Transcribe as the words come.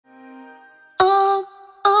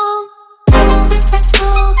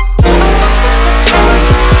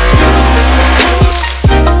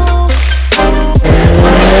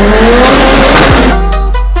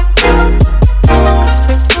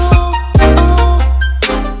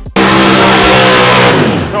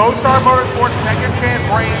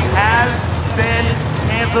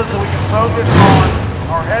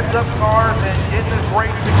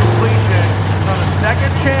race to completion, so the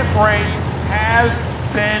second chance race has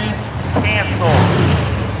been canceled.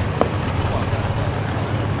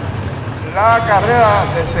 La carrera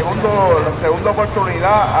la segunda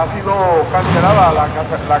oportunidad ha sido cancelada.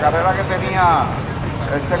 La carrera que tenía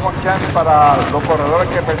el second chance para los corredores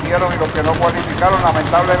que perdieron y los que no cualificaron,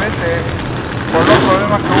 lamentablemente, por los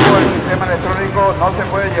problemas que hubo en el sistema electrónico, no se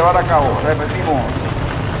puede llevar a cabo. Repetimos,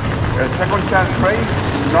 el second chance race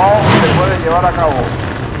no se puede llevar a cabo.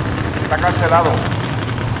 Está cancelado.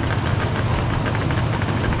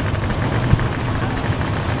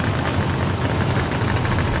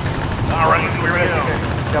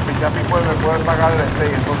 Chapi puede pagar el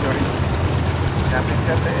stay entonces ahorita. Chapi,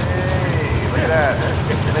 look at that,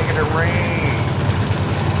 it's making it rain.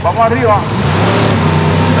 Vamos arriba. All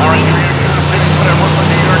right, you're going to finish whatever one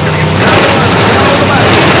New York going to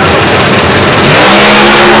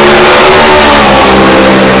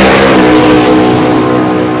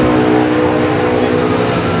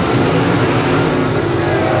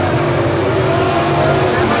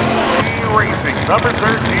get racing, number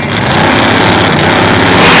 13.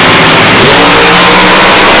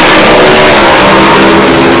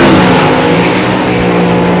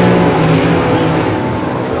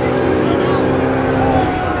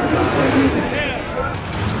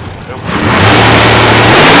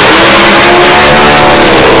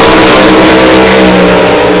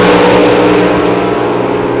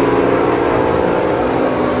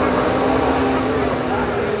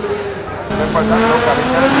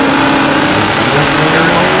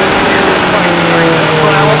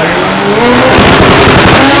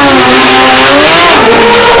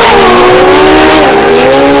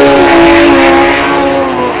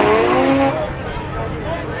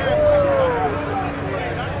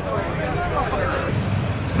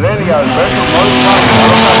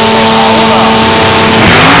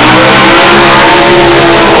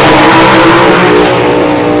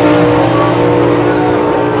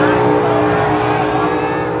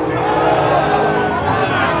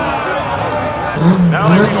 Now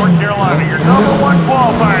there's North Carolina, your number one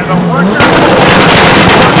qualifier, the worker.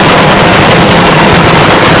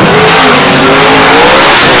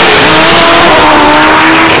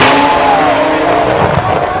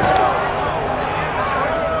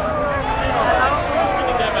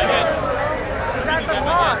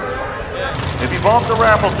 If you bought the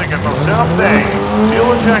raffle ticket from South Bay,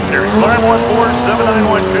 Fuel Injector,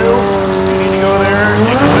 514-7912, you need to go there and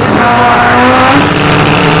complete your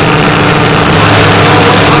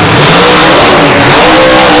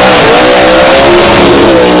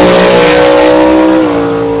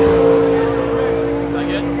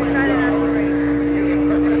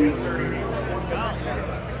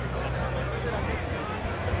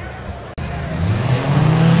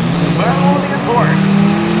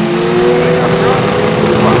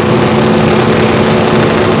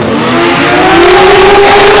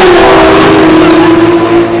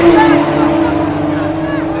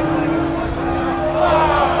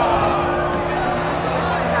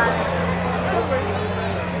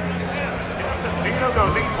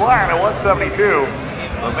flying at 172.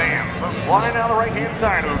 The man's flying down the right-hand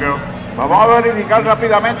side, Hugo. Vamos a verificar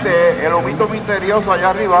rápidamente el humito misterioso allá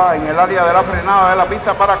arriba en el área de la frenada de la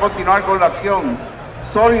pista para continuar con la acción.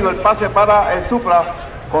 Sólido el pase para el Supra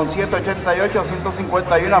con 188 a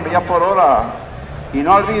 151 millas por hora. Y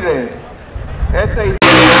no olvide,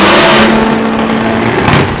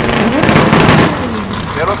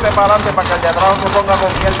 quiero usted para adelante para que el de atrás no se ponga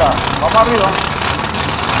con mierda. Vamos arriba.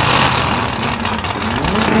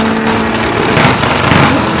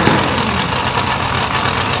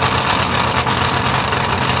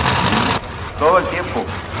 Todo el tiempo.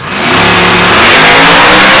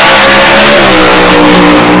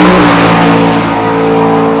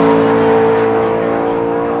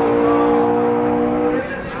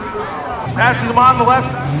 Passing them on the left,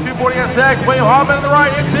 240 SX, William Hoffman on the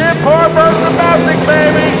right, it's in, poor burst of bouncing,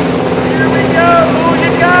 baby. Here we go, who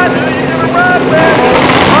you got, who you gonna run with?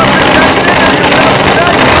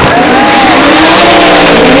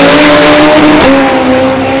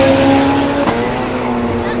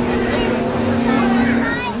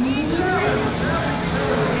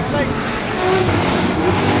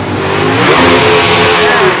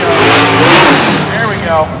 There we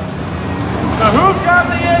go. So who's got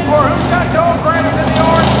the import? Who's got Joel Brandon in the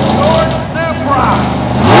orange Supra?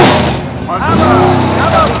 How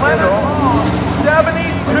about Leonard Long, 72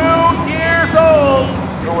 years old?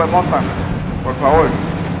 Sube, montan, por favor.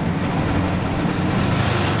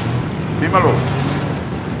 Dímelo.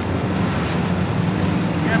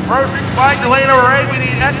 And perfect spike to lane over 8. We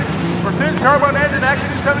need precision carbon engine, action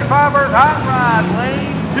 275 versus hot rod,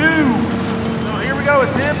 lane 2. So here we we go.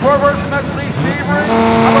 It's import versus receiver.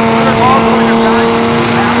 How much better ball going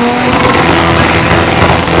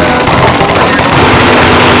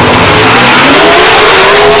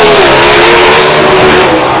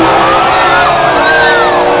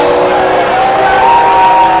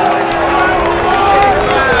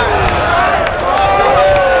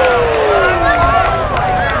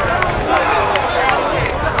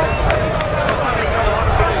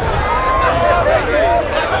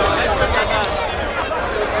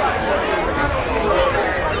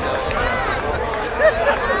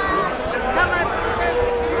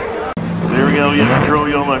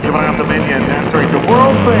to coming out the minion, that's right, the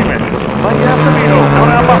world famous Mike Casamino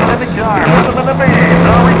coming out behind the car, put them in the van,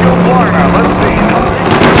 Rico, Florida, let's see.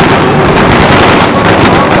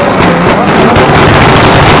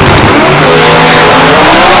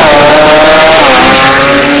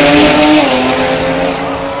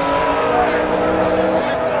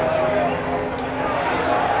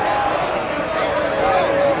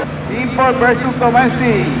 Import versus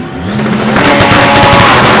domestic.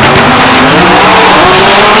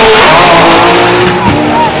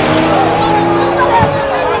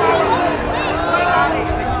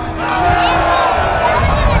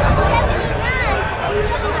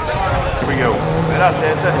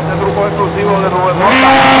 Ese grupo exclusivo de Rubén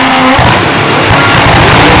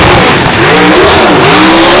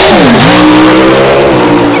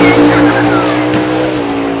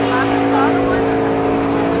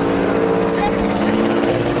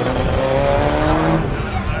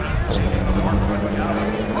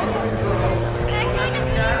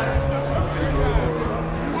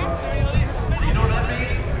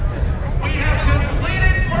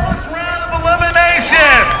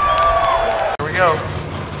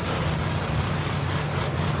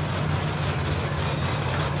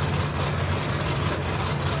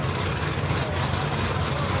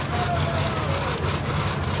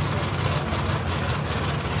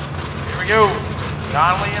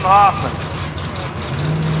Conley and Hoffman.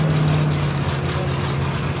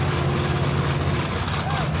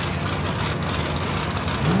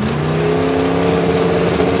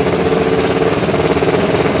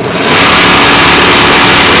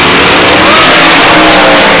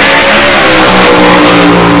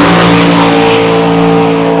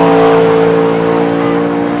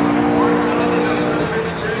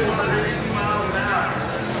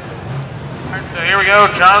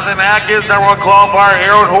 Jonathan Atkins, #1 qualifier,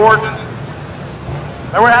 Harold Horton.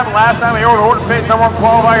 Remember what happened last time? Harold Horton faced #1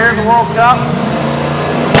 qualifier here in the World Cup.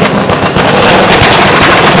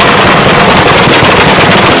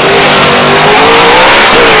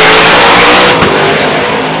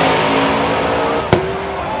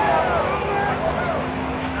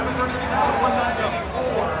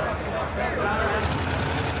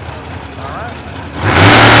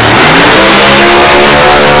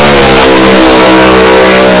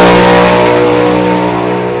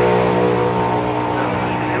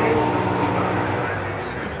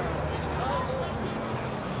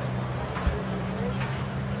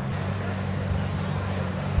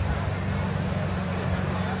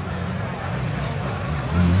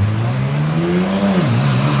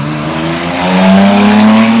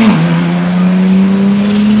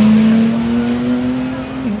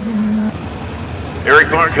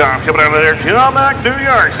 Coming out of there, Comac, New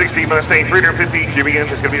York, 16 Mustang, 350 cubic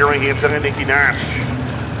inches. Going to be your right hand side, Nicky Nash.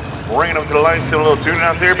 Bringing them to the line, still a little tune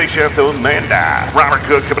out there. Big shout out to Amanda. Robert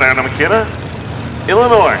Cook coming out of McKenna,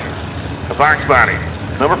 Illinois. A box body,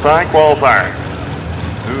 #5 qualifier.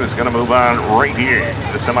 Who is going to move on right here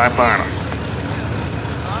to the semifinals?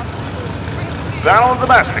 Battle of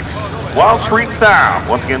Domestics, Wild Street Style.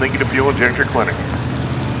 Once again, thank you to Fuel Injector Clinic.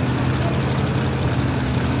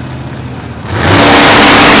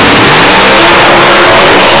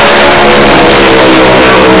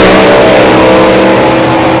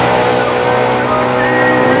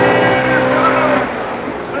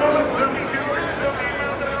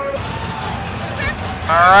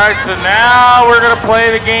 Alright, so now we're going to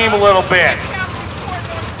play the game a little bit.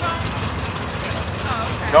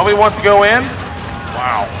 Nobody wants to go in?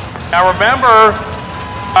 Wow. Now remember,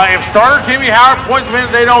 if starter Jimmy Howard points them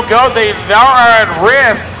in, they don't go, they now are at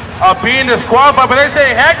risk of being disqualified, but they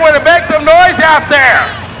say, heck with it, make some noise out there.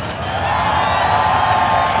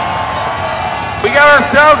 We got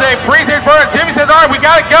ourselves a pre-stage program. Jimmy says, all right, we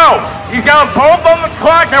got to go. He's got them both on the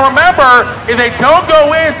clock. Now remember, if they don't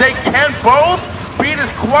go in, they can both be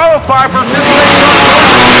disqualified for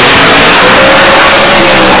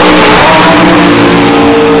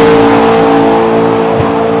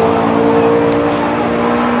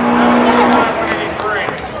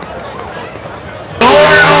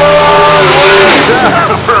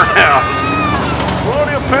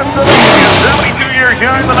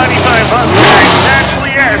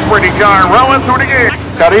Safety car rolling through the gate.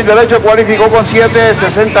 Carril derecho cualificó con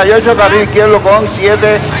 7.68, carril izquierdo con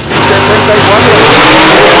 7.64.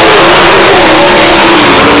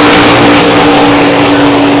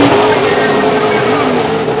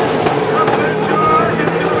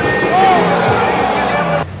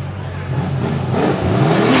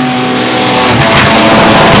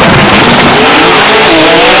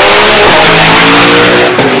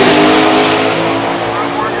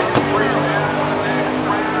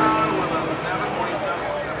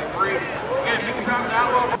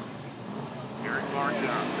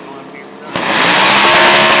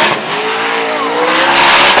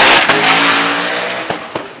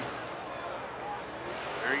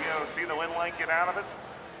 There you go. See the wind line get out of it?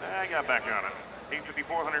 I got back on it.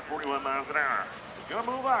 854, 141 miles an hour. Gonna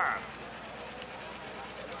move on.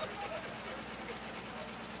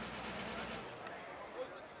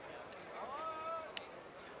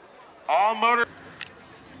 All motor.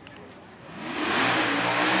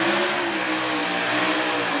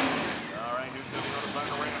 All right, new coming on the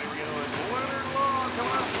final round. Here we go. It's Leonard Law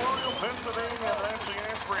coming out of Colonial, Pennsylvania. That's the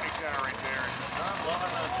aspirating car right there. Not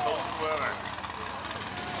loving the cold weather.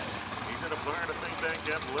 He's in a fire to think back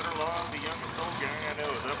up. Leonard Law, the youngest old guy I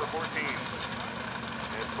know, is number 14.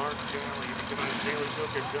 And Mark Charlie, he coming out of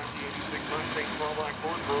Taylorsville, Kentucky, 86 Mustang, small black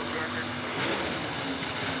Ford, Pro Charger.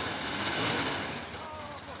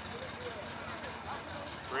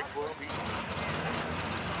 Great 12 feet.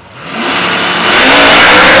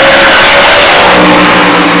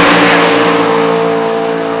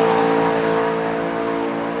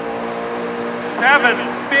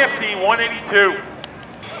 $750, 182.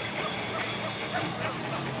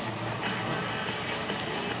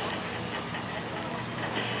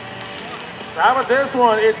 How about this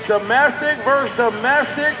one? It's domestic versus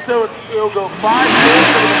domestic, so it'll go 5-4 for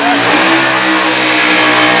the domestic.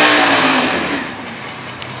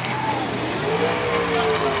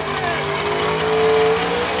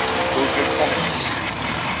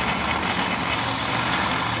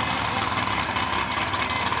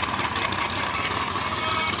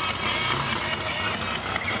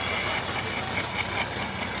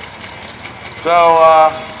 So,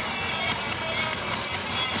 all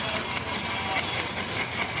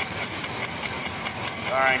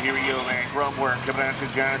right, here we go, man. Grunt work coming out to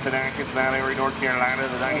Jonathan Atkins, Mount Airy, North Carolina,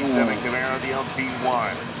 the 97 Camaro, the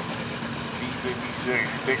LT1.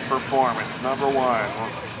 B56, big performance, number 1.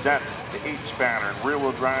 Will set the H pattern,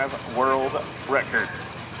 rear-wheel drive world record.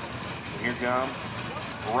 Here comes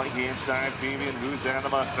right-hand side, Fabian, who's down the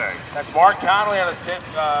Mustang. That's Mark Connolly out of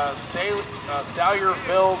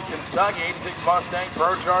Salyerville, Kentucky, 86 Mustang,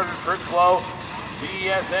 Pro Charger, Crislow,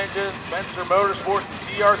 DES engine, Spencer Motorsports,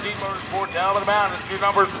 CRT Motorsports, down on the mountain. It's your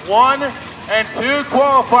numbers 1 and 2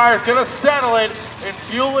 qualifiers. Going to settle it in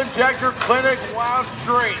Fuel Injector Clinic, Wild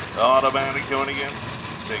Street. Automatic going against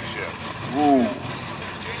Big Shift. ooh.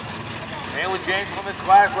 Haley James won this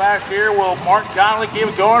class last year. Will Mark Connolly keep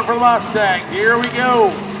it going for the Mustangs? Here we go.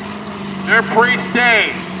 They're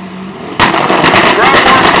pre-stage.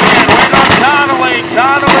 Groundwork again. Wait on Connolly.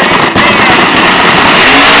 Connolly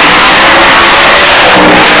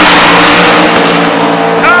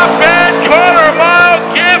top end quarter mile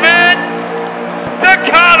given to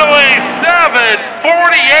Connolly.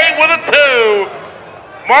 7:48 with a 2.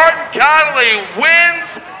 Martin Connolly wins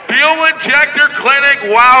Fuel Injector Clinic,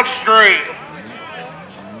 Wild Street.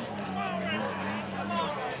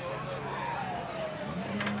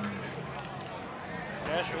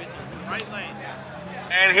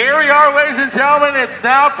 And here we are, ladies and gentlemen. It's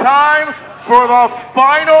now time for the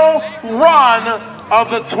final run of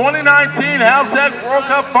the 2019 Halstead World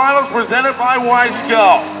Cup Finals presented by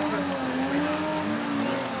Weisco.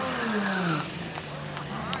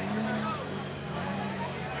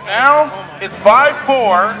 Now it's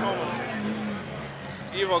 5-4.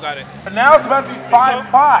 Evo got it. And now it's about to be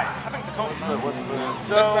 5-5. I think Tacoma.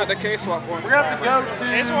 So That's not the K-swap one. we're going to have to go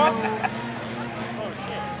to... K-swap?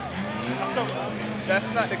 That's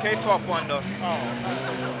not the K-swap one, though.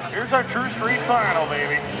 Here's our true street final,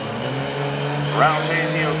 baby. Round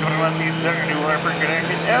Daniel coming around the second new Harper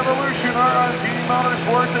Connected. Evolution RRT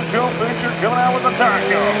Motorsports and Joe Fisher coming out with the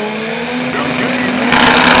taco.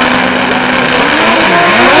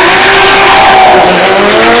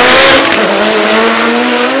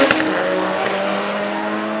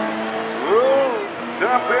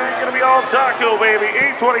 Top 10 gonna be all taco, baby.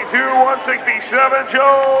 822, 167.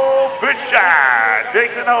 Joe Fisher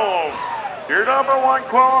takes it home. Your number 1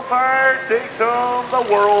 qualifier takes home the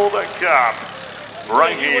World Cup.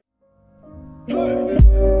 Right here.